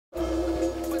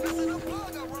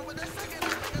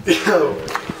Yo,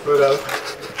 what up?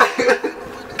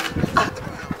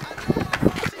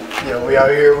 Yo, we out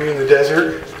here, we in the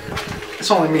desert. It's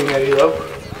only me and Eddie though.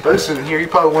 But listen, here you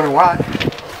probably wondering why.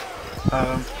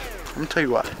 I'm gonna tell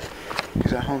you why.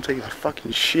 He's at home taking a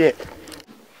fucking shit.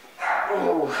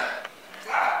 Oh.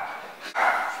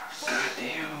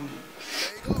 Goddamn.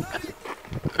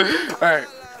 Alright,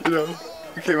 you know,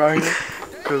 we came out here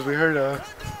because we heard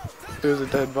there was a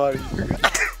dead body.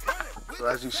 So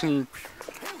as you've seen,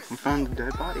 we found a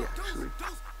dead body actually.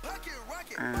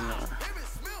 And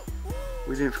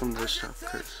we didn't film this stuff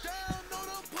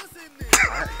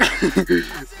because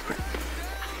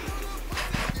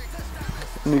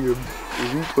nigga,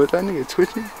 is you put that nigga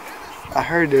twitching? I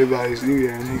heard dead bodies do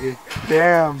that, nigga.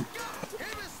 Damn.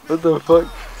 What the fuck?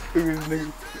 Look at this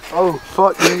nigga. Oh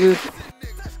fuck, nigga.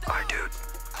 Alright, dude.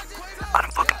 I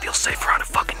don't fucking feel safe around a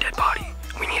fucking dead body.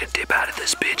 We need to dip out of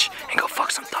this bitch and go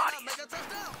fuck some thotties.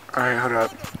 Alright, hold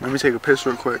up. Let me take a piss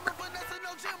real quick.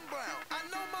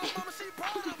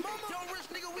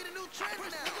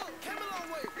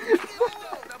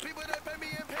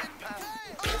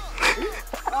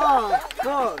 Oh,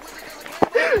 fuck.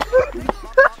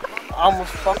 I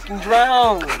almost fucking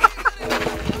drowned.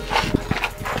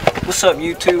 What's up,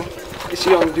 YouTube? It's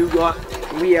Young Duga.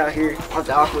 We out here on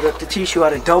the aqueduct to teach you how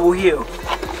to double heel.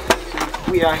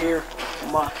 We out here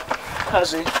with my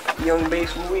cousin, Young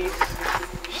Bass Louise,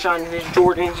 shining his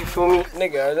Jordans, you feel me?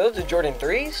 Nigga, are those the Jordan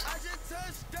 3s?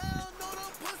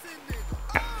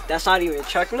 That's not even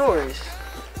Chuck Norris.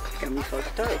 Got me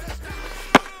fucked up.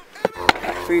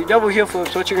 For your double heel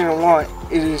flips, what you're gonna want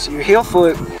is your heel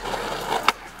flip.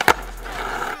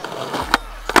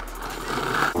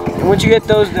 And once you get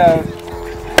those done,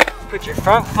 put your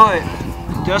front foot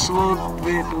just a little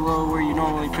bit below where you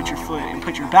normally put your foot, and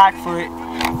put your back foot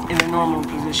in the normal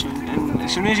position. And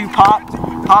as soon as you pop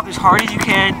as hard as you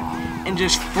can, and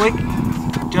just flick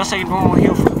just like a normal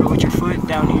heel flip, but with your foot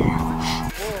down here.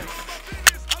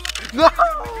 No!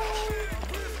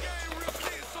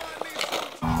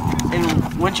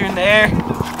 And once you're in the air,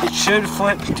 it should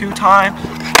flip 2 times,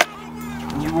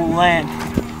 and you will land,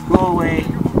 roll away,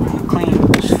 clean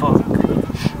as fuck.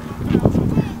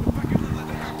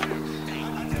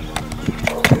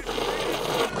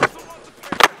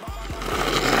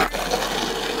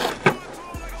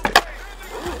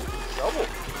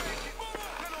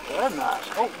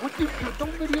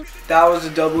 That was the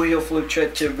double heel flip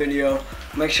trick tip video.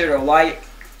 Make sure to like,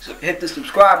 hit the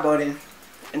subscribe button,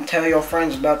 and tell your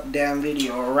friends about the damn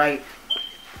video, alright?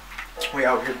 We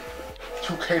out here.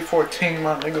 2K14,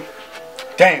 my nigga.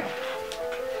 Damn.